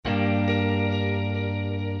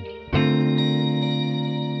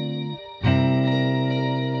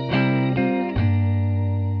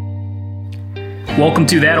Welcome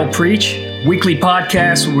to That'll Preach, weekly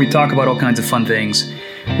podcast where we talk about all kinds of fun things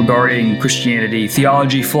regarding Christianity,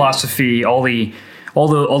 theology, philosophy, all the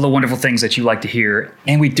wonderful things that you like to hear,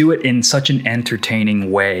 and we do it in such an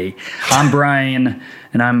entertaining way. I'm Brian,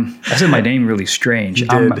 and I said my name really strange.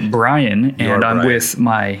 I'm Brian, and I'm with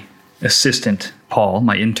my assistant Paul,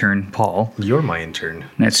 my intern Paul. You're my intern.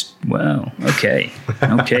 Okay.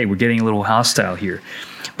 Okay, we're getting a little hostile here.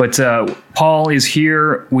 But Paul is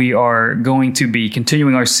here. We are going to be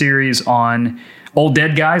continuing our series on old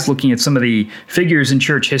dead guys, looking at some of the figures in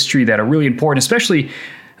church history that are really important, especially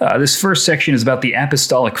this first section is about the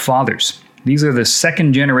apostolic fathers. These are the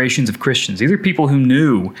second generations of Christians. These are people who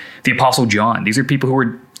knew the Apostle John. These are people who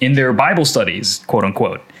were in their Bible studies, quote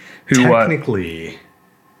unquote. Technically,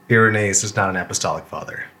 Irenaeus is not an apostolic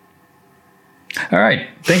father. All right.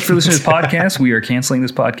 Thanks for listening to the podcast. We are canceling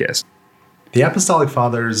this podcast. The apostolic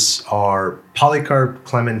fathers are Polycarp,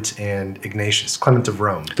 Clement, and Ignatius, Clement of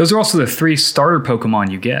Rome. Those are also the three starter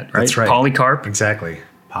Pokemon you get, right? That's right. Polycarp. Exactly.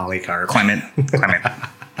 Polycarp. Clement.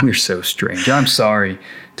 We're so strange. I'm sorry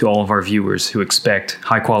to all of our viewers who expect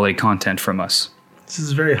high quality content from us. This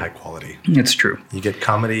is very high quality. It's true. You get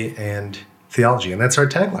comedy and theology, and that's our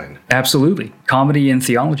tagline. Absolutely. Comedy and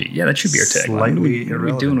theology. Yeah, that should be our tagline. Slightly what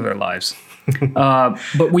are we doing with our lives?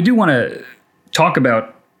 But we do want to talk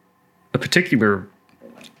about a particular,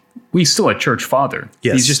 we still a church father.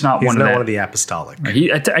 Yes, he's just not one of the apostolic.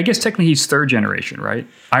 Right. I guess technically he's third generation, right?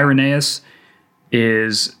 Irenaeus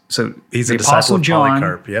is, so he's the a Apostle disciple of John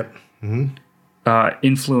Polycarp. Yep.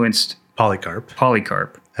 Influenced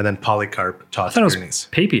Polycarp. And then Polycarp taught Irenaeus. Irenaeus.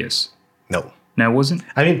 Papias. No, it wasn't?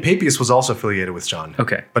 I mean, Papias was also affiliated with John.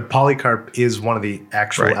 Okay. But Polycarp is one of the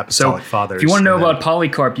actual apostolic fathers. If you want to know about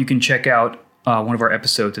Polycarp, you can check out one of our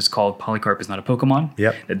episodes. It's called Polycarp is Not a Pokemon.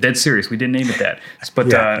 Yep. Dead serious. We didn't name it that. But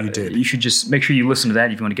you did. You should just make sure you listen to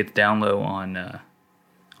that if you want to get the down low on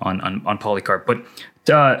Polycarp. But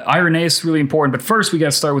Irenaeus is really important. But first, we got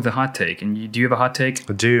to start with the hot take. And do you have a hot take?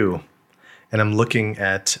 I do. And I'm looking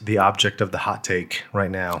at the object of the hot take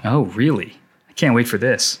right now. Oh, really? I can't wait for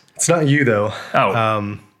this. It's not you, though.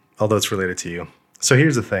 Oh. Although it's related to you. So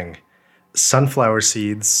here's the thing. Sunflower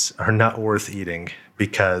seeds are not worth eating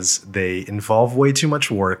because they involve way too much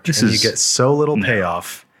work you get so little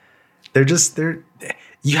payoff.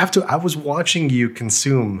 You have to, I was watching you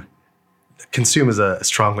consume is a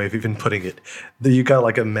strong way of even putting it. You got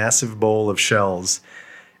like a massive bowl of shells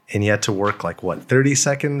and you had to work 30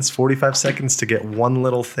 seconds, 45 seconds to get one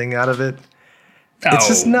little thing out of it. It's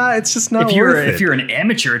just not worth it. If you're an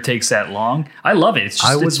amateur, it takes that long. I love it.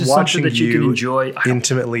 I was just watching something that you can enjoy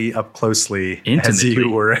intimately up closely as you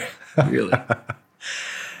were. Really?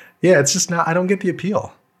 Yeah, it's just not. I don't get the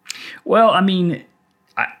appeal. Well, I mean,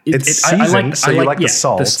 it's seasoned, so you like the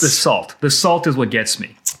salt. The salt. The salt is what gets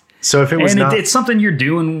me. So if it was it's something you're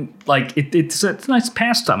doing, it's a nice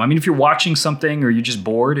pastime. I mean, if you're watching something or you're just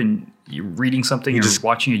bored and you're reading something, you're just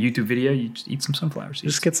watching a YouTube video, you just eat some sunflower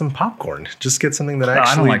seeds. Just get some popcorn. Just get something that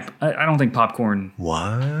actually. I don't think popcorn.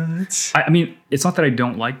 What? I mean, it's not that I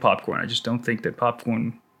don't like popcorn. I just don't think that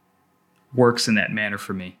popcorn works in that manner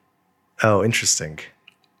for me. Oh, interesting.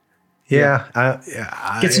 Yeah.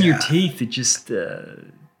 It gets in your teeth. It just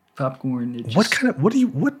popcorn. What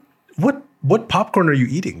popcorn are you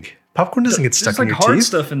eating? Popcorn doesn't get stuck in your teeth. There's hard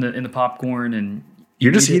stuff in the popcorn, and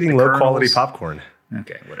you're just eating low quality popcorn.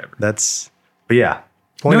 Okay, whatever. But yeah.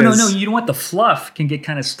 No. You know what? The fluff can get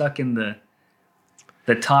kind of stuck in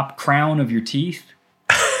the top crown of your teeth.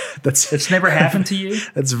 It's never happened to you.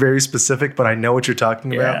 That's very specific, but I know what you're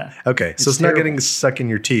talking about. Okay, so it's not getting stuck in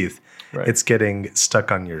your teeth. Right. It's getting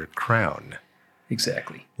stuck on your crown.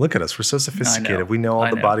 Exactly. Look at us. We're so sophisticated. We know all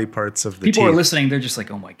the body parts of the teeth. People are listening. They're just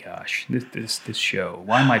like, oh my gosh, this show.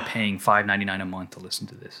 Why am I paying $5.99 a month to listen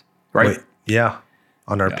to this? Right? Wait, yeah.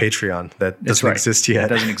 On our Patreon. That doesn't exist yet.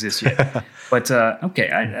 That doesn't exist yet. But,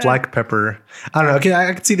 okay. Black pepper. I don't know. Okay,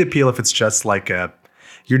 I can see the appeal if it's just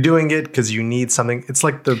you're doing it because you need something. It's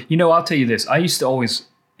like I'll tell you this. I used to always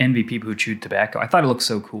envy people who chewed tobacco. I thought it looked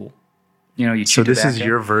so cool. You chew so this tobacco. is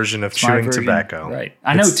your version of chewing tobacco. Right.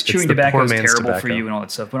 I know chewing tobacco is terrible for you and all that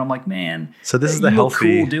stuff, but I'm like, man. So this is the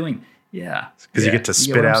healthy. Cool doing. Yeah. Because you get to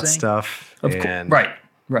spit out stuff. Of course.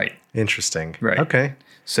 Right. Interesting. Right. Okay.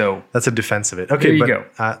 So that's a defense of it. Okay, there you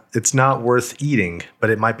go. It's not worth eating, but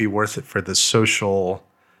it might be worth it for the social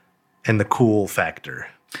and the cool factor.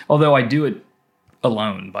 Although I do it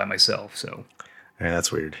alone by myself, so. Yeah,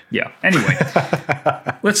 that's weird. Yeah. Anyway,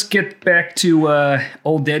 let's get back to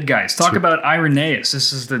old dead guys. Talk about Irenaeus.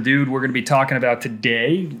 This is the dude we're going to be talking about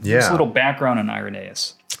today. Yeah. Just a little background on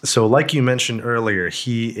Irenaeus. So like you mentioned earlier,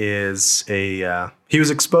 he was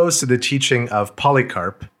exposed to the teaching of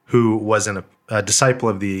Polycarp, who was a disciple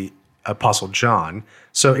of the Apostle John.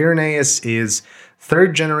 So Irenaeus is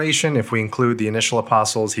third generation if we include the initial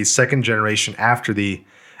apostles. He's second generation after the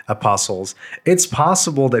apostles. It's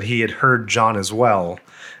possible that he had heard John as well.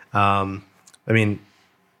 But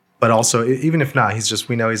also, even if not,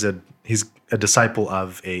 we know he's a disciple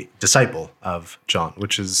of John,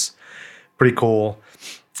 which is pretty cool.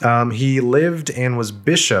 He lived and was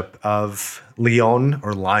bishop of Lyon,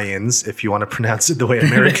 or Lyons, if you want to pronounce it the way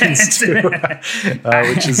Americans do,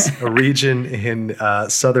 which is a region in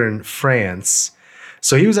southern France.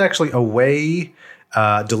 So he was actually away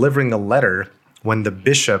delivering a letter when the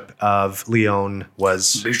bishop of Lyon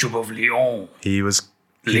was... Bishop of Lyon. He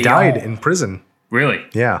died in prison. Really?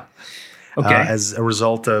 Yeah. Okay. As a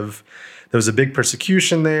result of... There was a big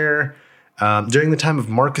persecution there during the time of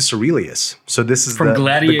Marcus Aurelius. So this is the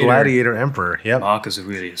gladiator emperor. Yep. Marcus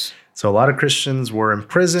Aurelius. So a lot of Christians were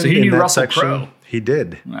imprisoned. So he in knew that Russell section. Crowe. He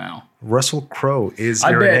did. Wow. Russell Crowe is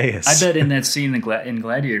Irenaeus. I bet in that scene in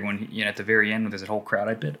Gladiator, when at the very end, when there's that whole crowd,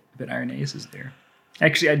 I bet Irenaeus is there.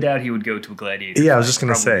 Actually, I doubt he would go to a gladiator. Yeah, I was just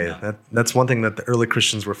going to say that's one thing that the early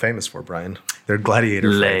Christians were famous for, Brian. They're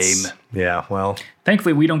gladiator fights. Lame. Yeah, well,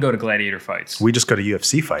 thankfully we don't go to gladiator fights. we just go to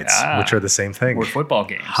UFC fights, which are the same thing. Or football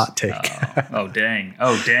games. Hot take. Oh dang!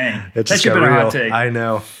 It That just should got have been a real. hot take. I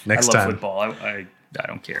know. Next I love time. football. I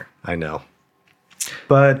don't care. I know.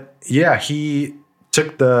 But yeah, he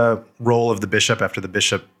took the role of the bishop after the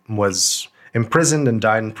bishop was imprisoned and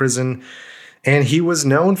died in prison. And he was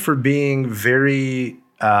known for being very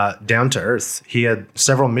down to earth. He had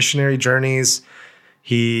several missionary journeys.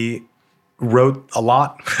 He wrote a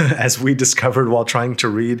lot, as we discovered while trying to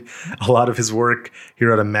read a lot of his work. He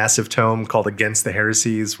wrote a massive tome called Against the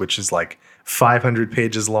Heresies, which is like 500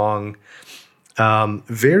 pages long.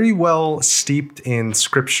 Very well steeped in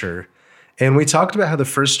scripture. And we talked about how the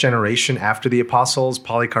first generation after the apostles,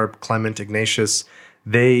 Polycarp, Clement, Ignatius,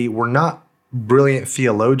 they were not brilliant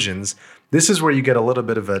theologians. This is where you get a little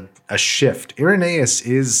bit of a shift. Irenaeus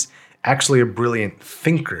is actually a brilliant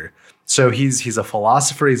thinker. So he's a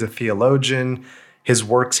philosopher, he's a theologian. His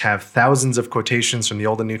works have thousands of quotations from the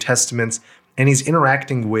Old and New Testaments, and he's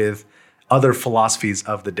interacting with other philosophies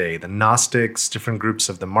of the day, the Gnostics, different groups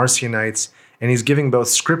of the Marcionites, and he's giving both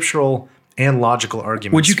scriptural and logical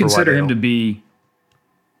arguments. Would you consider him to be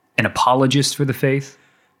an apologist for the faith?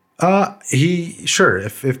 Sure.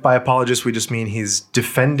 If by apologist we just mean he's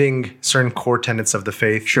defending certain core tenets of the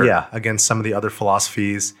faith, sure. Yeah, against some of the other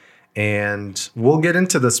philosophies. And we'll get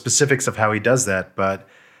into the specifics of how he does that, but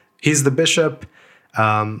he's the bishop.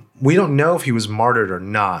 We don't know if he was martyred or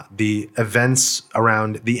not. The events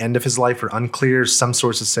around the end of his life are unclear. Some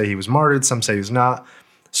sources say he was martyred, some say he was not.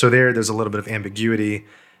 So there's a little bit of ambiguity.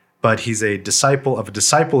 But he's a disciple of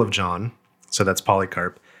John, so that's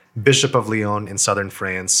Polycarp, bishop of Lyon in southern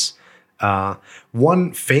France.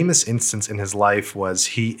 One famous instance in his life was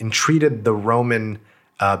he entreated the Roman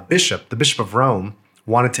bishop, the Bishop of Rome,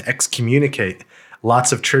 wanted to excommunicate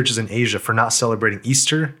lots of churches in Asia for not celebrating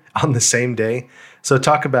Easter on the same day. So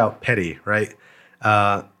talk about petty, right?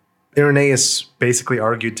 Irenaeus basically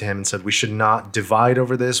argued to him and said, we should not divide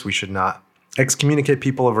over this. We should not excommunicate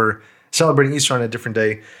people over celebrating Easter on a different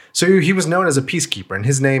day. So he was known as a peacekeeper, and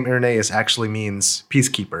his name, Irenaeus, actually means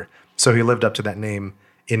peacekeeper. So he lived up to that name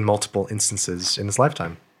in multiple instances in his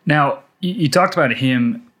lifetime. Now, you talked about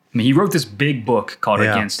him. I mean, he wrote this big book called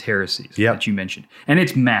Against Heresies that you mentioned, and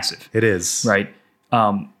it's massive. It is. Right?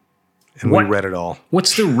 And we read it all.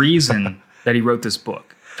 What's the reason that he wrote this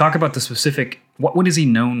book? Talk about the specific, what is he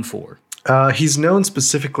known for? He's known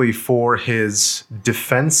specifically for his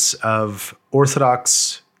defense of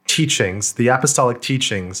Orthodox teachings, the apostolic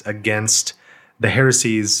teachings against the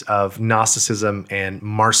heresies of Gnosticism and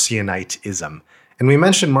Marcionitism. And we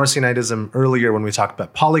mentioned Marcionitism earlier when we talked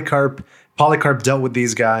about Polycarp. Polycarp dealt with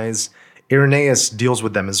these guys. Irenaeus deals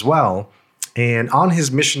with them as well. And on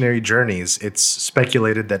his missionary journeys, it's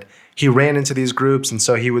speculated that he ran into these groups, and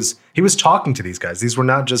so he was talking to these guys. These were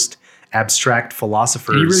not just abstract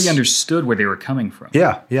philosophers. He really understood where they were coming from.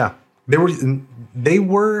 Yeah. They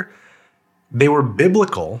were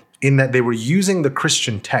biblical in that they were using the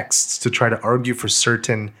Christian texts to try to argue for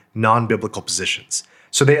certain non-biblical positions.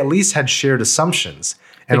 So they at least had shared assumptions.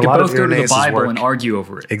 And they could a lot both of go to the Irenaeus' Bible work, and argue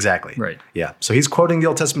over it. Exactly. Right. Yeah. So he's quoting the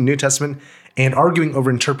Old Testament, New Testament, and arguing over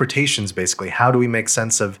interpretations, basically. How do we make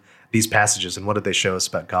sense of these passages, and what did they show us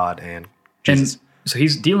about God and Jesus? And so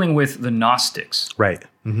he's dealing with the Gnostics. Right.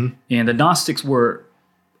 Mm-hmm. And the Gnostics were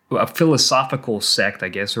a philosophical sect, I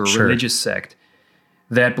guess, or a religious sect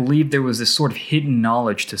that believed there was this sort of hidden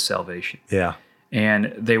knowledge to salvation. Yeah.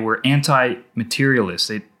 And they were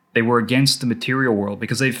anti-materialists. They were against the material world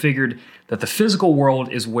because they figured that the physical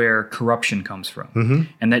world is where corruption comes from,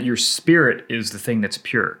 and that your spirit is the thing that's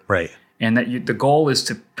pure. Right. And that the goal is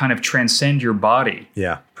to kind of transcend your body.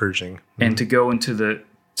 Yeah, purging. And to go into the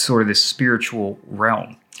sort of this spiritual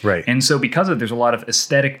realm. Right. And so because of it, there's a lot of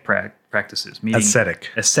aesthetic practices. Meaning Aesthetic,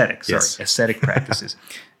 sorry. Aesthetic practices.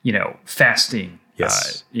 Fasting.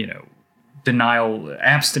 Yes. Denial,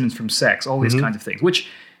 abstinence from sex, all these kinds of things, which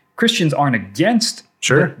Christians aren't against.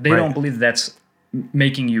 Sure. But they don't believe that's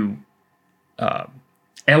making you,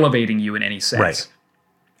 elevating you in any sense. Right.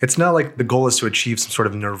 It's not like the goal is to achieve some sort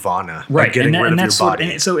of nirvana, right? By getting rid of your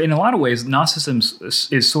body. So in a lot of ways, Gnosticism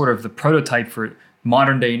is sort of the prototype for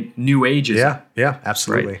modern day New Ageism. Yeah,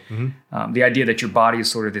 absolutely. Right? The idea that your body is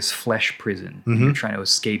sort of this flesh prison, and you're trying to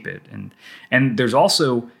escape it, and there's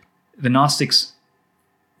also the Gnostics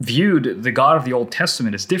viewed the God of the Old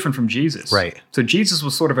Testament as different from Jesus. Right. So Jesus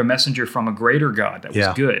was sort of a messenger from a greater God that was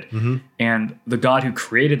good. And the God who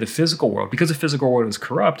created the physical world, because the physical world was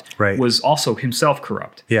corrupt, was also himself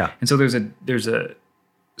corrupt. Yeah. And so there's a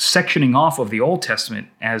sectioning off of the Old Testament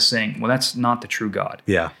as saying, well, that's not the true God.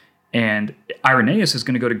 Yeah. And Irenaeus is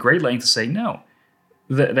going to go to great length to say, no,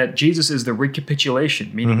 that Jesus is the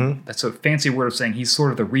recapitulation, meaning that's a fancy word of saying he's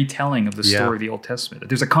sort of the retelling of the story of the Old Testament.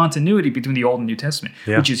 There's a continuity between the Old and New Testament,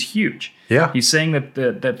 which is huge. Yeah. He's saying that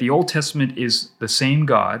the Old Testament is the same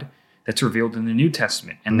God that's revealed in the New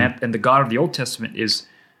Testament, and and the God of the Old Testament is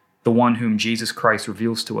the one whom Jesus Christ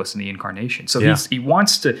reveals to us in the Incarnation. So he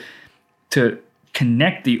wants to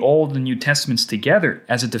connect the Old and New Testaments together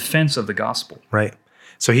as a defense of the gospel. Right.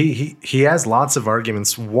 So he has lots of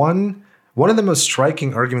arguments. One of the most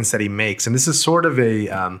striking arguments that he makes, and this is sort of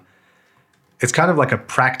it's kind of like a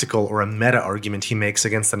practical or a meta argument he makes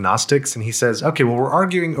against the Gnostics. And he says, okay, well, we're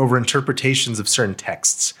arguing over interpretations of certain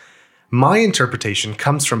texts. My interpretation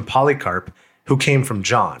comes from Polycarp, who came from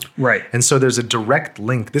John. Right. And so there's a direct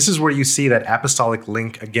link. This is where you see that apostolic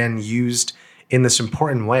link again used in this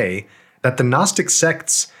important way, that the Gnostic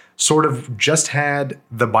sects sort of just had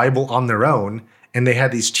the Bible on their own, and they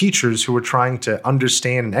had these teachers who were trying to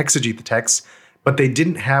understand and exegete the text, but they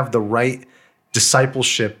didn't have the right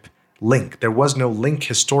discipleship link. There was no link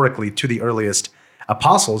historically to the earliest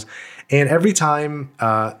apostles. And every time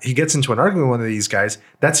he gets into an argument with one of these guys,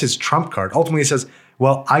 that's his trump card. Ultimately, he says,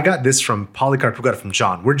 well, I got this from Polycarp, who got it from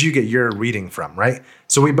John. Where'd you get your reading from, right?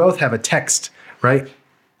 So we both have a text, right?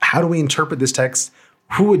 How do we interpret this text?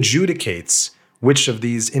 Who adjudicates which of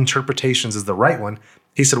these interpretations is the right one?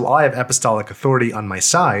 He said, well, I have apostolic authority on my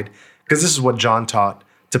side because this is what John taught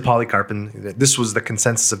to Polycarp, and this was the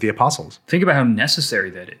consensus of the apostles. Think about how necessary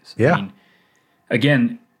that is. Yeah. I mean,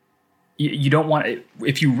 again, you don't want –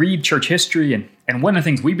 if you read church history, and one of the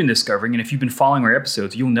things we've been discovering, and if you've been following our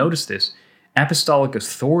episodes, you'll notice this, apostolic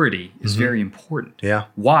authority is very important. Yeah.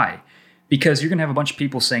 Why? Because you're going to have a bunch of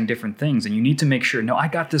people saying different things, and you need to make sure, no, I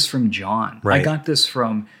got this from John. Right. I got this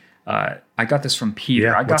from Peter.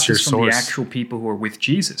 Yeah, I got this from source? the actual people who are with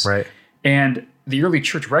Jesus. Right. And the early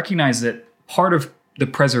church recognized that part of the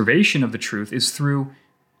preservation of the truth is through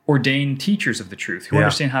ordained teachers of the truth who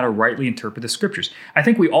understand how to rightly interpret the scriptures. I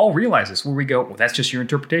think we all realize this, where we go, well, that's just your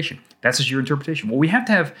interpretation. That's just your interpretation. Well, we have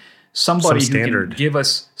to have somebody who can give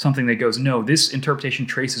us something that goes, no, this interpretation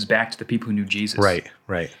traces back to the people who knew Jesus.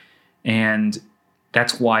 Right. And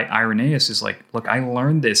that's why Irenaeus is like, look, I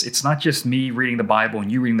learned this. It's not just me reading the Bible and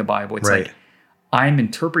you reading the Bible. It's like, I'm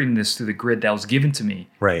interpreting this through the grid that was given to me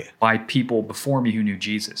by people before me who knew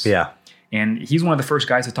Jesus. Yeah. And he's one of the first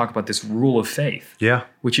guys to talk about this rule of faith. Yeah.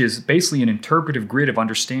 Which is basically an interpretive grid of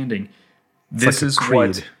understanding. It's this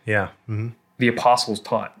like is what the apostles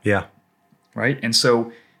taught. Yeah. Right? And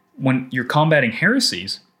so when you're combating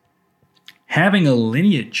heresies, having a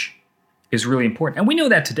lineage is really important. And we know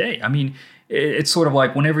that today. I mean, it's sort of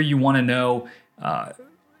like whenever you want to know,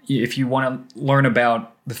 if you want to learn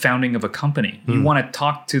about the founding of a company, you want to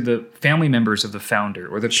talk to the family members of the founder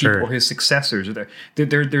or the people, or his successors. Or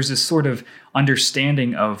there's this sort of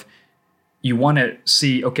understanding of you want to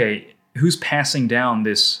see, okay, who's passing down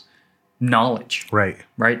this knowledge? Right?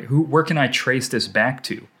 Where can I trace this back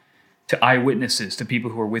to eyewitnesses, to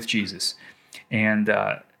people who are with Jesus, and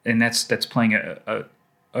that's playing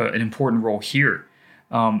an important role here.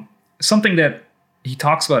 Something that he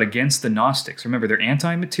talks about against the Gnostics. Remember, they're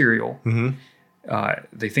anti-material.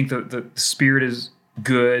 They think the spirit is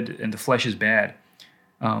good and the flesh is bad.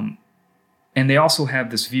 And they also have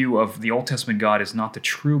this view of the Old Testament God is not the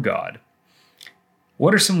true God.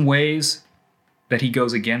 What are some ways that he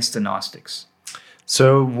goes against the Gnostics?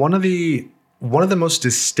 So one of the most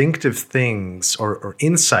distinctive things or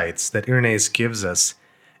insights that Irenaeus gives us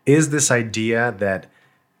is this idea that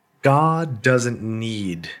God doesn't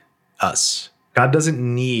need us. God doesn't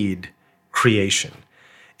need creation.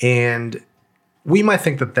 And we might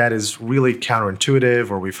think that that is really counterintuitive,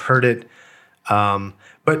 or we've heard it.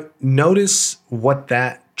 But notice what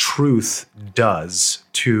that truth does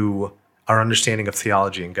to our understanding of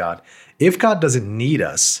theology and God. If God doesn't need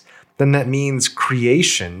us, then that means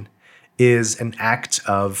creation is an act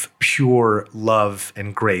of pure love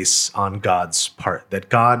and grace on God's part. That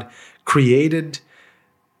God created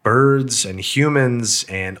birds and humans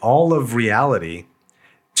and all of reality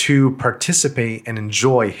to participate and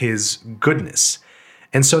enjoy his goodness.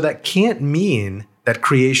 And so that can't mean that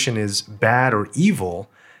creation is bad or evil.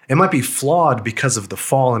 It might be flawed because of the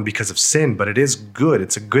fall and because of sin, but it is good.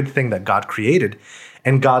 It's a good thing that God created,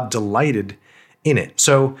 and God delighted in it.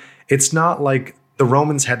 So it's not like the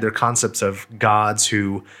Romans had their concepts of gods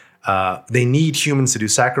who they need humans to do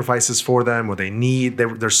sacrifices for them, or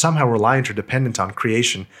they're somehow reliant or dependent on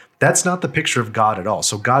creation. That's not the picture of God at all.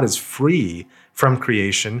 So God is free from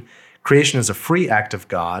creation. Creation is a free act of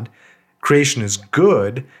God. Creation is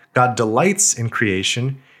good. God delights in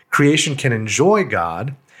creation. Creation can enjoy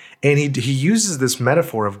God. And he uses this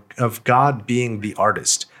metaphor of God being the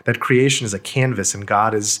artist, that creation is a canvas and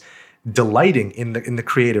God is delighting in the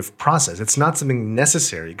creative process. It's not something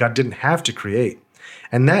necessary. God didn't have to create.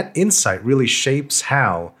 And that insight really shapes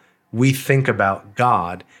how we think about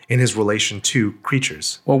God in his relation to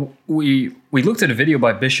creatures. Well, we looked at a video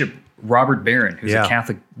by Bishop Robert Barron, who's Yeah. a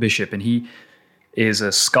Catholic bishop, and he is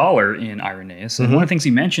a scholar in Irenaeus. And one of the things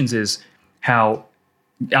he mentions is how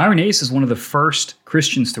Irenaeus is one of the first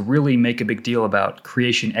Christians to really make a big deal about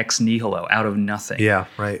creation ex nihilo, out of nothing. Yeah,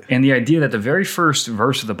 right. And the idea that the very first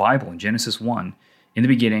verse of the Bible in Genesis 1, in the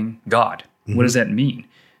beginning, God. What does that mean?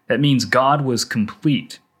 That means God was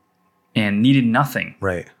complete and needed nothing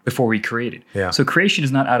Right. before he created. Yeah. So creation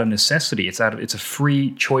is not out of necessity. It's a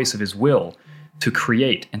free choice of his will to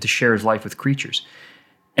create and to share his life with creatures.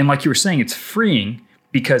 And like you were saying, it's freeing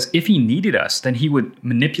because if he needed us, then he would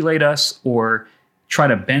manipulate us or try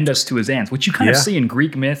to bend us to his ends, which you kind of Yeah. see in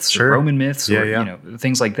Greek myths Sure. or Roman myths or Yeah.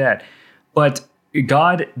 things like that. But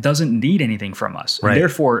God doesn't need anything from us. Right. And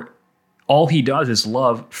therefore, all he does is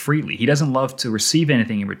love freely. He doesn't love to receive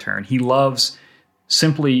anything in return. He loves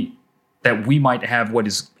simply that we might have what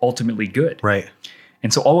is ultimately good. Right.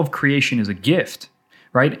 And so all of creation is a gift,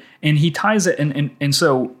 right? And he ties it, and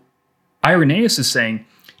so Irenaeus is saying,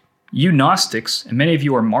 you Gnostics, and many of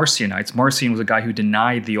you are Marcionites. Marcion was a guy who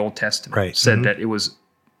denied the Old Testament, Right. said that it was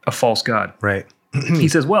a false God. Right. He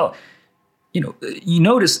says, well, you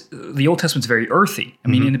notice the Old Testament's very earthy. I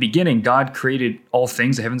mean, in the beginning, God created all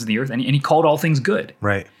things, the heavens and the earth, and he called all things good,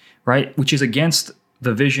 Right. right? Which is against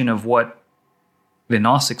the vision of what the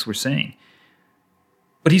Gnostics were saying.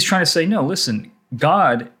 But he's trying to say, no, listen,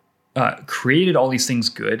 God created all these things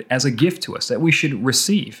good as a gift to us that we should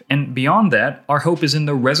receive. And beyond that, our hope is in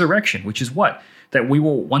the resurrection, which is what? That we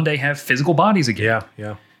will one day have physical bodies again.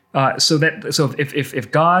 Yeah. Yeah. So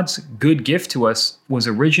if God's good gift to us was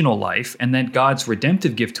original life, and then God's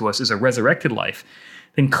redemptive gift to us is a resurrected life,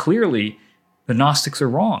 then clearly the Gnostics are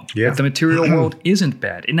wrong. Yeah. That the material world isn't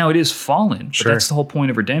bad. And now it is fallen, but Sure. that's the whole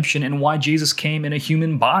point of redemption and why Jesus came in a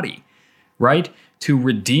human body, right? To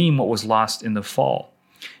redeem what was lost in the fall.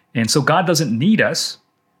 And so God doesn't need us,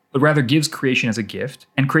 but rather gives creation as a gift.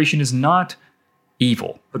 And creation is not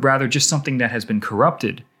evil, but rather just something that has been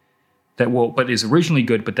corrupted, but is originally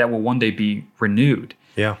good, but that will one day be renewed.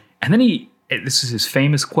 Yeah. And then this is his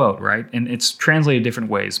famous quote, right? And it's translated different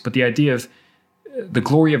ways, but the idea of the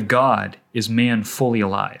glory of God is man fully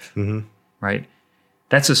alive, right?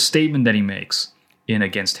 That's a statement that he makes in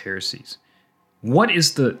Against Heresies.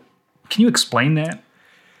 Can you explain that?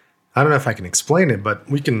 I don't know if I can explain it, but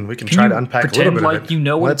we can try to unpack a little pretend bit like of it. you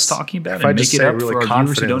know what it's talking about if and I make just it say up really for our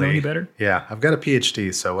viewers who don't know confidently- any better? Yeah, I've got a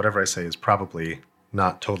PhD, so whatever I say is probably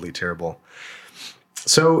not totally terrible.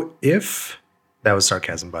 So that was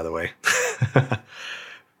sarcasm, by the way.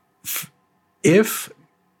 If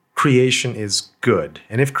creation is good,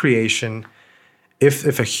 and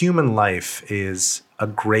if a human life is a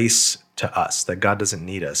grace to us, that God doesn't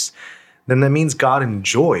need us, then that means God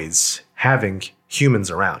enjoys having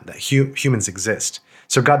humans around, that humans exist.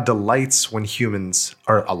 So God delights when humans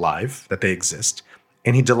are alive, that they exist,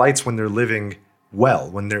 and he delights when they're living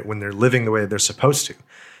well, when they're living the way they're supposed to.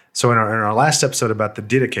 So in our last episode about the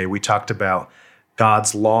Didache, we talked about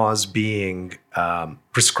God's laws being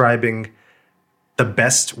prescribing the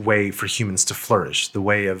best way for humans to flourish, the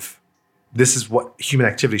way of this is what human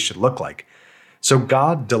activity should look like. So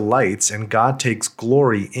God delights and God takes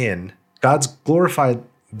glory in, God's glorified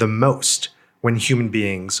the most when human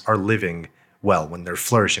beings are living well, when they're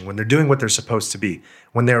flourishing, when they're doing what they're supposed to be,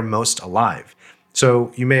 when they're most alive.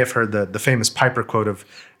 So you may have heard the famous Piper quote of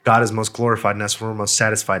God is most glorified in us when we're most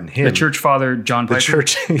satisfied in him. The church father, John Piper. The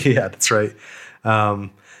church, yeah, that's right.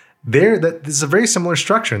 This is a very similar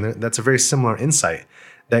structure, and that's a very similar insight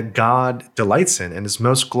that God delights in and is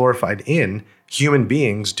most glorified in human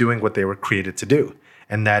beings doing what they were created to do,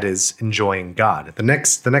 and that is enjoying God. The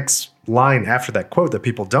next line after that quote that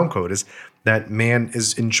people don't quote is that man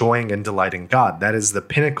is enjoying and delighting God. That is the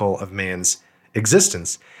pinnacle of man's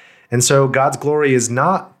existence. And so God's glory is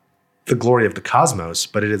not the glory of the cosmos,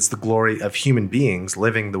 but it is the glory of human beings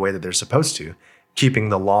living the way that they're supposed to, keeping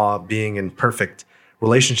the law, being in perfect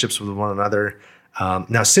relationships with one another.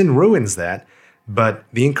 Now, sin ruins that, but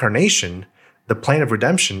the incarnation, the plan of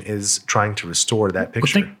redemption, is trying to restore that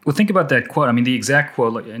picture. Well, think about that quote. I mean, the exact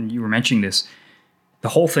quote, and you were mentioning this, the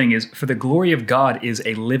whole thing is, for the glory of God is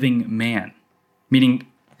a living man, meaning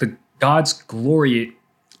God's glory,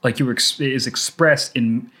 like is expressed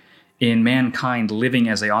in mankind living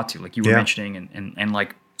as they ought to, like you were mentioning, and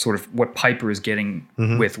like sort of what Piper is getting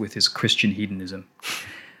with his Christian hedonism.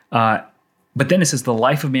 But then it says the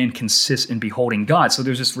life of man consists in beholding God. So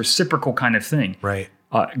there's this reciprocal kind of thing. Right.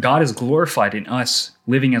 God is glorified in us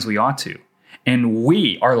living as we ought to. And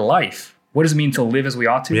our life, what does it mean to live as we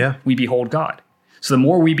ought to? Yeah. We behold God. So the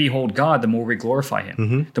more we behold God, the more we glorify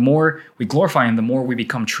him. The more we glorify him, the more we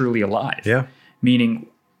become truly alive. Yeah. Meaning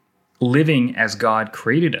living as God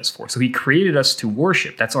created us for. So he created us to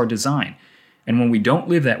worship. That's our design. And when we don't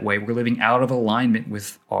live that way, we're living out of alignment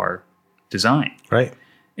with our design. Right.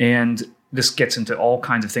 And this gets into all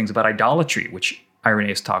kinds of things about idolatry, which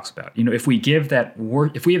Irenaeus talks about. You know, if we give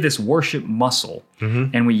if we have this worship muscle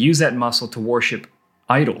and we use that muscle to worship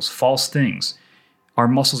idols, false things, our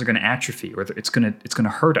muscles are going to atrophy, or it's going to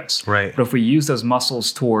hurt us. Right. But if we use those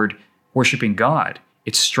muscles toward worshiping God,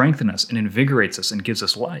 it strengthens us and invigorates us and gives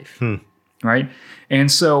us life. Right? And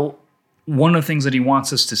so one of the things that he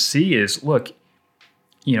wants us to see is, look,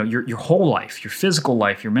 you know, your whole life, your physical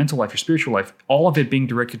life, your mental life, your spiritual life, all of it being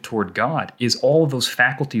directed toward God is all of those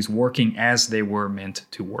faculties working as they were meant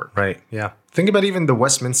to work. Right. Yeah. Think about even the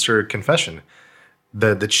Westminster Confession.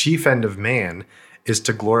 The chief end of man is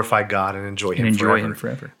to glorify God and enjoy him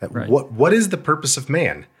forever. Right. What is the purpose of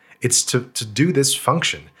man? It's to do this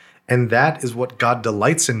function. And that is what God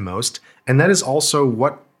delights in most. And that is also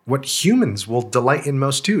what humans will delight in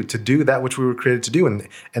most too, to do that which we were created to do.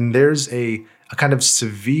 And there's a kind of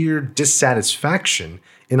severe dissatisfaction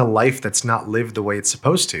in a life that's not lived the way it's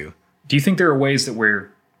supposed to. Do you think there are ways that we're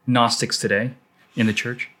Gnostics today in the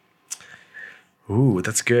church? Ooh,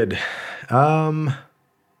 that's good.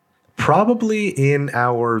 Probably in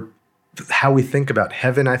how we think about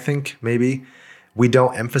heaven, I think, maybe. We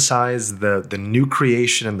don't emphasize the new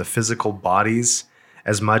creation and the physical bodies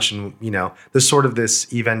as much. And, you know, there's sort of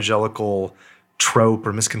this evangelical trope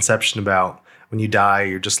or misconception about when you die,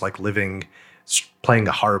 you're just like playing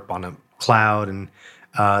a harp on a cloud, and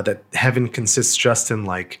that heaven consists just in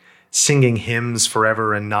like singing hymns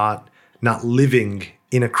forever and not living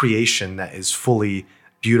in a creation that is fully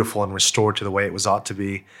beautiful and restored to the way it was ought to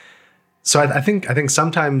be. So I think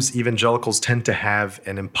sometimes evangelicals tend to have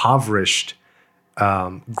an impoverished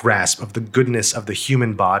grasp of the goodness of the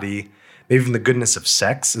human body, maybe even the goodness of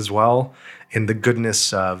sex as well, and the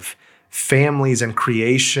goodness of families and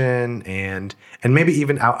creation, and maybe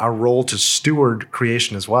even our role to steward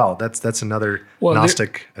creation as well. That's another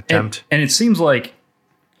Gnostic attempt. And it seems like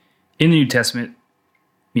in the New Testament,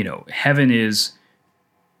 you know, heaven is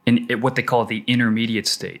what they call the intermediate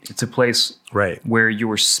state. It's a place where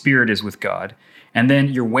your spirit is with God, and then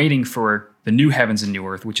you're waiting for the new heavens and new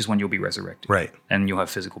earth, which is when you'll be resurrected, right? And you'll have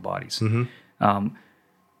physical bodies.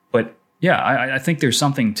 But yeah, I think there's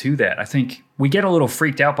something to that. I think we get a little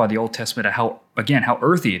freaked out by the Old Testament at how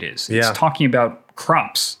earthy it is. It's talking about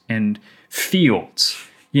crops and fields,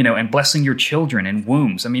 you know, and blessing your children and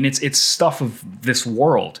wombs. I mean, it's stuff of this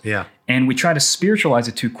world. Yeah. And we try to spiritualize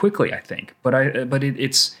it too quickly, I think. But I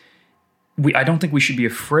don't think we should be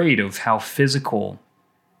afraid of how physical,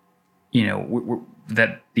 you know,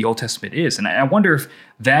 that the Old Testament is. And I wonder if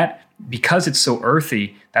that, because it's so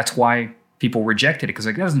earthy, that's why people rejected it, because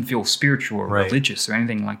it doesn't feel spiritual or religious or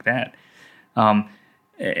anything like that.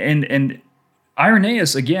 And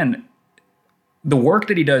Irenaeus, again, the work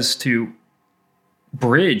that he does to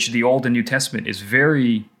bridge the Old and New Testament is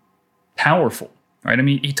very powerful, right? I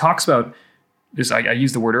mean, he talks about this, I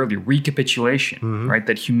used the word earlier, recapitulation, right?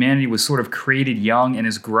 That humanity was sort of created young and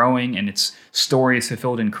is growing, and its story is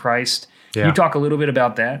fulfilled in Christ. Yeah. Can you talk a little bit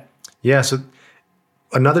about that? Yeah, so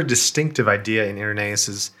another distinctive idea in Irenaeus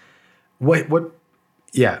is what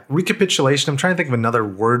Yeah, recapitulation. I'm trying to think of another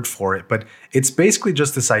word for it, but it's basically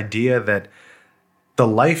just this idea that the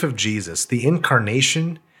life of Jesus, the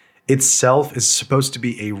incarnation itself, is supposed to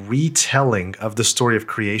be a retelling of the story of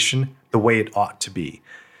creation the way it ought to be.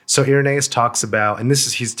 So Irenaeus talks about, and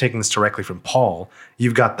he's taking this directly from Paul,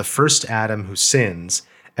 you've got the first Adam who sins,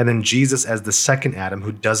 and then Jesus as the second Adam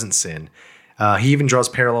who doesn't sin. He even draws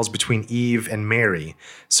parallels between Eve and Mary.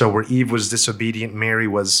 So where Eve was disobedient, Mary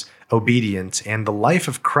was obedient. And the life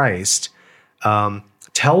of Christ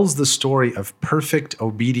tells the story of perfect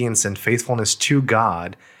obedience and faithfulness to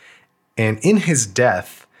God. And in his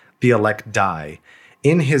death, the elect die.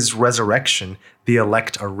 In his resurrection, the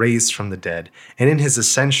elect are raised from the dead. And in his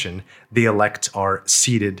ascension, the elect are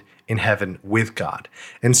seated in heaven with God.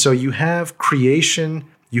 And so you have creation,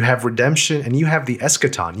 you have redemption, and you have the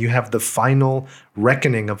eschaton. You have the final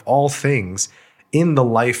reckoning of all things in the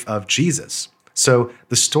life of Jesus. So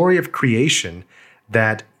the story of creation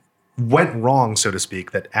that went wrong, so to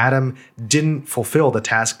speak, that Adam didn't fulfill the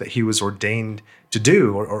task that he was ordained to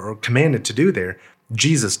do or commanded to do there,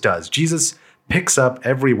 Jesus does. Jesus picks up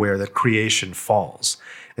everywhere that creation falls.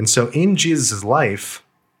 And so in Jesus' life,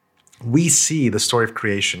 we see the story of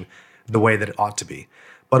creation the way that it ought to be.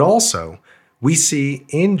 But also, we see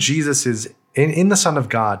in in the Son of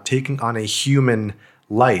God taking on a human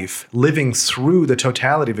life, living through the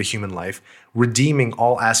totality of a human life, redeeming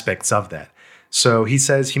all aspects of that. So he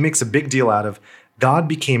says, he makes a big deal out of God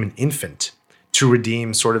became an infant to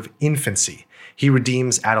redeem sort of infancy. He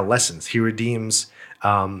redeems adolescence. He redeems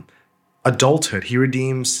adulthood. He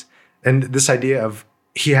redeems, and this idea of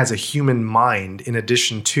he has a human mind in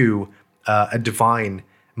addition to a divine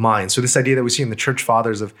mind. So this idea that we see in the church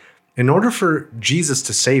fathers of, in order for Jesus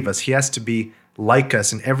to save us, he has to be like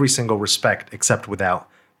us in every single respect except without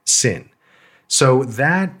sin. So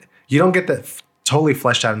that, you don't get that totally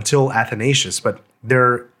fleshed out until Athanasius, but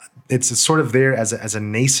it's sort of there as a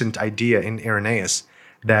nascent idea in Irenaeus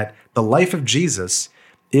that the life of Jesus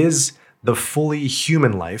is the fully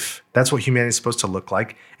human life. That's what humanity is supposed to look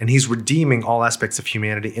like. And he's redeeming all aspects of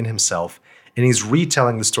humanity in himself. And he's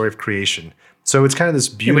retelling the story of creation. So it's kind of this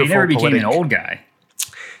beautiful, but he never became an old guy.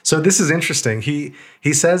 So this is interesting. He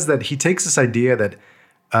says that he takes this idea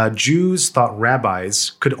that Jews thought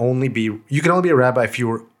rabbis you could only be a rabbi if you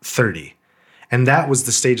were 30. And that was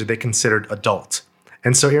the stage that they considered adult.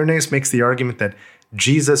 And so Irenaeus makes the argument that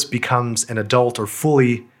Jesus becomes an adult or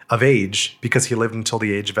fully of age because he lived until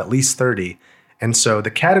the age of at least 30. And so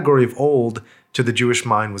the category of old to the Jewish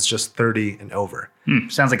mind was just 30 and over.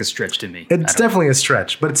 Sounds like a stretch to me. It's definitely a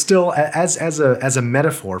stretch, but it's still as a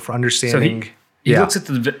metaphor for understanding. So he looks at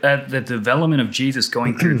the development of Jesus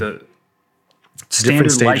going through the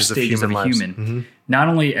standard life stages of a human, not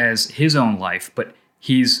only as his own life, but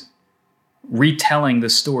he's retelling the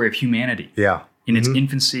story of humanity in its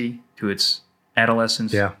infancy to its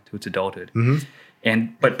adolescence to its adulthood.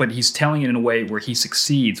 And but he's telling it in a way where he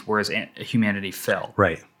succeeds, whereas humanity fell.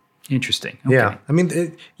 Right. Interesting. Okay. Yeah. I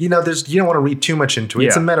mean, you don't want to read too much into it.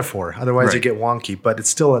 It's a metaphor. Otherwise you get wonky, but it's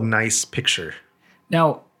still a nice picture.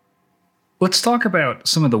 Now, let's talk about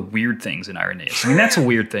some of the weird things in Irenaeus. I mean, that's a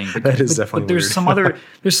weird thing. But, that is definitely weird.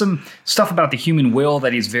 There's some stuff about the human will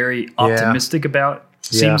that he's very optimistic about.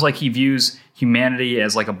 Seems like he views humanity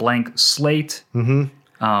as like a blank slate.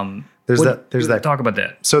 There's that. Talk about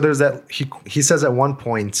that. So there's that. He says at one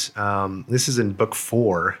point, this is in book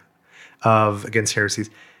 4 of Against Heresies,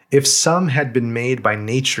 if some had been made by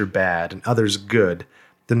nature bad and others good,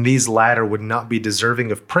 then these latter would not be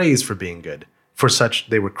deserving of praise for being good, for such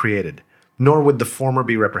they were created. Nor would the former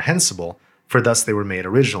be reprehensible, for thus they were made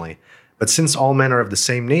originally. But since all men are of the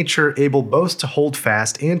same nature, able both to hold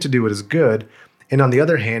fast and to do what is good, and on the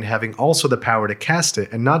other hand, having also the power to cast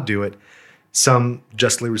it and not do it, some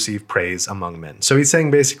justly receive praise among men. So he's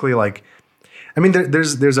saying basically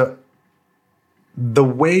the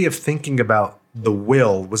way of thinking about the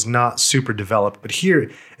will was not super developed, but here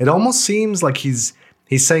it almost seems like he's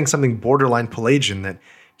saying something borderline Pelagian, that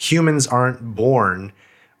humans aren't born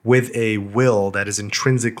with a will that is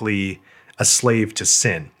intrinsically a slave to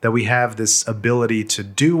sin, that we have this ability to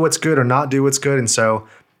do what's good or not do what's good. And so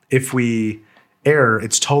if we err,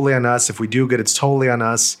 it's totally on us. If we do good, it's totally on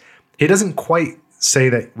us. He doesn't quite say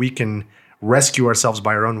that we can rescue ourselves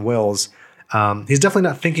by our own wills. He's definitely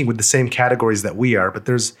not thinking with the same categories that we are, but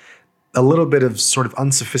there's a little bit of sort of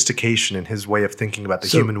unsophistication in his way of thinking about the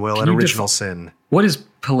human will and original sin. What is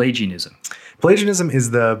Pelagianism? Pelagianism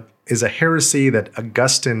is a heresy that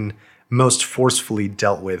Augustine most forcefully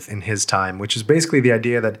dealt with in his time, which is basically the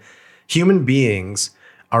idea that human beings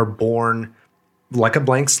are born like a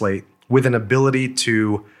blank slate with an ability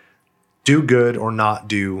to do good or not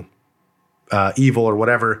do evil or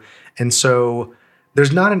whatever. And so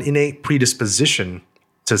there's not an innate predisposition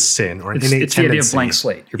to sin or an innate it's tendency. the idea of blank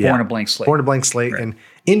slate. You're born a blank slate. Born a blank slate. Right. And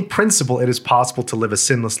in principle, it is possible to live a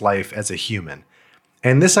sinless life as a human.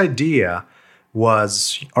 And this idea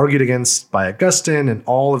was argued against by Augustine, and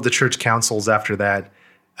all of the church councils after that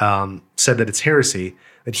said that it's heresy,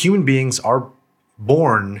 that human beings are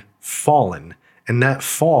born fallen, and that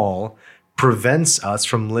fall prevents us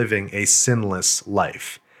from living a sinless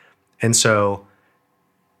life. And so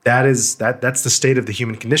that's the state of the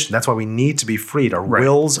human condition. That's why we need to be freed. Our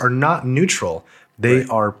wills are not neutral. They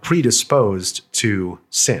are predisposed to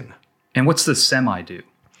sin. And what's the semi do?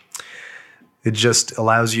 It just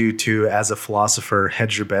allows you to, as a philosopher,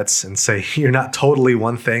 hedge your bets and say you're not totally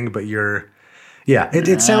one thing, but you're. Yeah,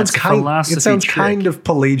 it sounds kind of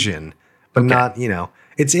Pelagian, but not.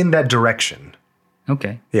 It's in that direction.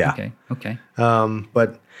 Okay. Yeah. Okay.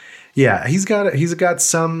 But yeah, he's got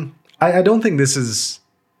some. I don't think this is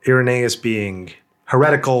Irenaeus being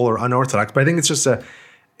heretical or unorthodox, but I think it's just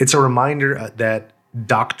it's a reminder that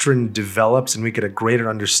doctrine develops and we get a greater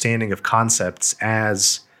understanding of concepts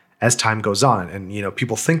as time goes on. And,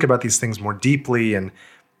 people think about these things more deeply. And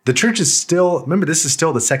the church is still, remember, this is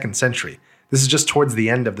still the 2nd century. This is just towards the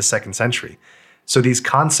end of the 2nd century. So these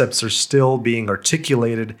concepts are still being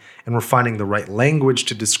articulated, and we're finding the right language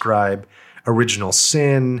to describe original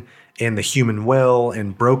sin and the human will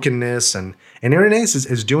and brokenness. And Irenaeus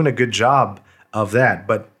is doing a good job of that.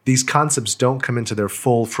 But these concepts don't come into their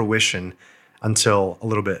full fruition until a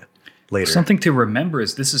little bit later. Something to remember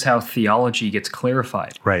is this is how theology gets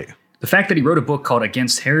clarified. Right. The fact that he wrote a book called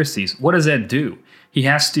Against Heresies, what does that do? He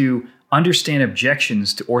has to understand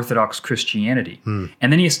objections to Orthodox Christianity. And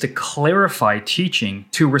then he has to clarify teaching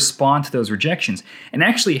to respond to those rejections. And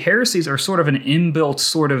actually, heresies are sort of an inbuilt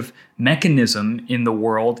sort of mechanism in the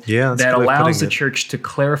world that allows the church to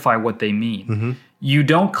clarify what they mean. You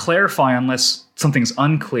don't clarify unless something's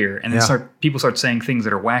unclear, and then people start saying things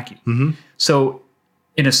that are wacky. So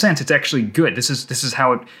in a sense, it's actually good. This is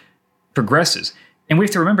how it progresses. And we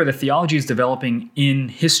have to remember that theology is developing in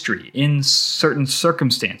history, in certain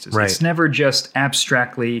circumstances. Right. It's never just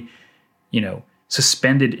abstractly,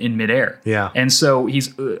 suspended in midair. Yeah. And so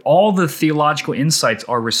all the theological insights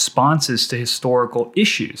are responses to historical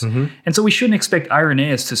issues. And so we shouldn't expect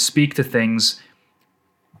Irenaeus to speak to things,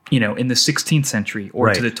 in the 16th century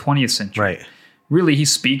or to the 20th century. Right. Really,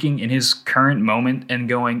 he's speaking in his current moment and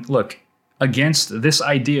going, look, against this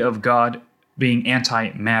idea of God being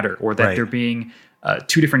antimatter, or that there being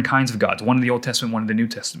two different kinds of gods, one in the Old Testament, one in the New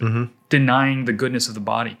Testament, denying the goodness of the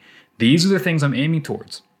body. These are the things I'm aiming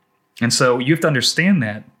towards. And so you have to understand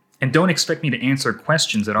that, and don't expect me to answer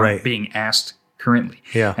questions that aren't being asked currently.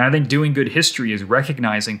 Yeah. And I think doing good history is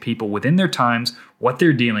recognizing people within their times, what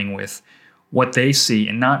they're dealing with, what they see,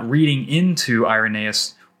 and not reading into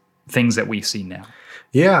Irenaeus things that we see now.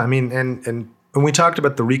 Yeah, I mean, and when we talked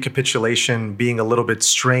about the recapitulation being a little bit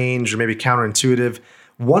strange or maybe counterintuitive,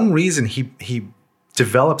 one reason he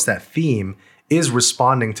develops that theme is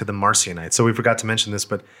responding to the Marcionites. So we forgot to mention this,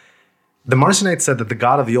 but the Marcionites said that the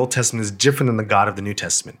God of the Old Testament is different than the God of the New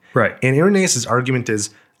Testament. Right. And Irenaeus' argument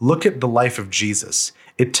is, look at the life of Jesus.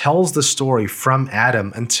 It tells the story from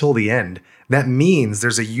Adam until the end. That means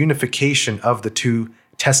there's a unification of the two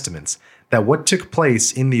testaments, that what took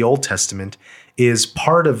place in the Old Testament is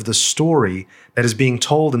part of the story that is being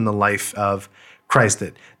told in the life of Christ.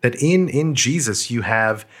 That in Jesus you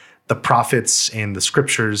have the prophets and the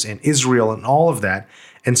scriptures and Israel and all of that.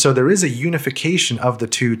 And so there is a unification of the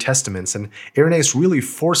two testaments. And Irenaeus really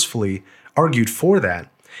forcefully argued for that.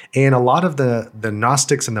 And a lot of the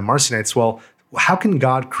Gnostics and the Marcionites, well, how can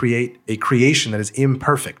God create a creation that is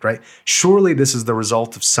imperfect, right? Surely this is the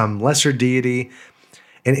result of some lesser deity.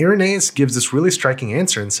 And Irenaeus gives this really striking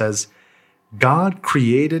answer and says, God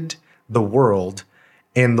created the world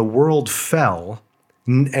and the world fell,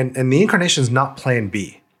 and the incarnation is not plan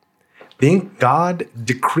B. God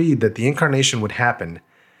decreed that the incarnation would happen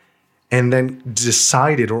and then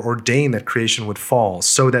decided or ordained that creation would fall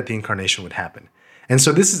so that the incarnation would happen. And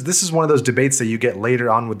so this is one of those debates that you get later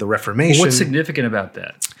on with the Reformation. What's significant about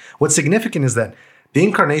that? What's significant is that the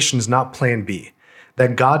incarnation is not plan B.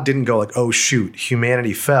 That God didn't go like, oh shoot,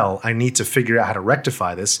 humanity fell. I need to figure out how to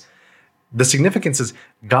rectify this. The significance is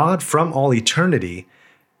God from all eternity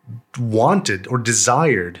wanted or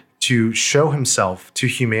desired to show himself to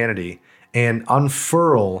humanity and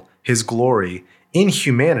unfurl his glory in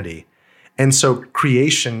humanity. And so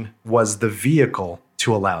creation was the vehicle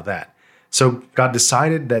to allow that. So God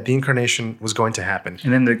decided that the incarnation was going to happen.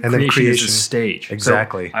 And then creation is a stage.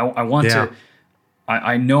 Exactly. So I want to,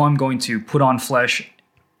 I know I'm going to put on flesh,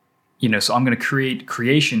 so I'm going to create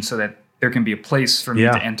creation so that there can be a place for me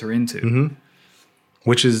to enter into.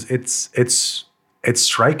 Which is it's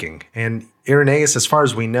striking. And Irenaeus, as far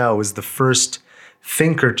as we know, is the first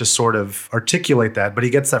thinker to sort of articulate that, but he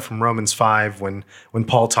gets that from Romans 5 when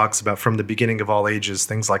Paul talks about from the beginning of all ages,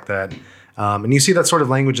 things like that. And you see that sort of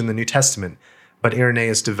language in the New Testament, but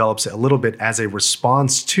Irenaeus develops it a little bit as a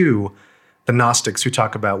response to the Gnostics who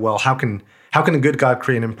talk about, well, how can a good God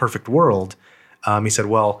create an imperfect world? He said,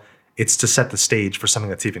 well, it's to set the stage for something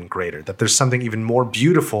that's even greater, that there's something even more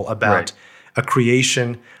beautiful about a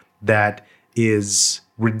creation that is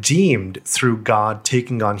redeemed through God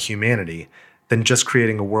taking on humanity than just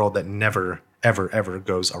creating a world that never, ever, ever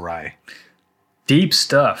goes awry. Deep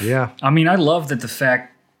stuff. Yeah. I mean, I love that the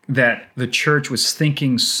fact that the church was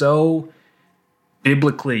thinking so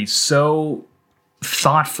biblically, so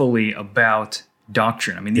thoughtfully about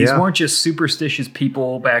doctrine. I mean, these weren't just superstitious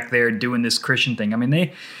people back there doing this Christian thing. I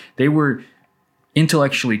mean, they were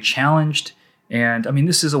intellectually challenged. And I mean,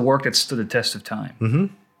 this is a work that stood the test of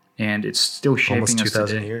time. And it's still shaping almost us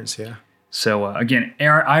 2,000 today. years, yeah. So again,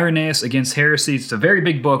 Irenaeus Against Heresy. It's a very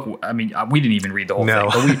big book. I mean, we didn't even read the whole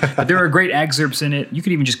thing, but there are great excerpts in it. You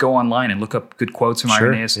could even just go online and look up good quotes from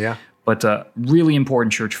Irenaeus. Yeah. But really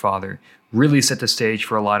important church father, really set the stage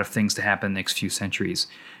for a lot of things to happen in the next few centuries.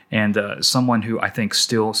 And someone who I think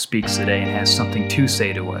still speaks today and has something to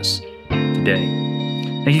say to us today.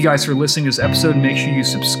 Thank you guys for listening to this episode. Make sure you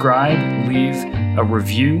subscribe, leave a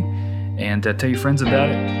review, and tell your friends about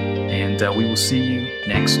it. And we will see you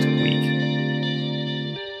next week.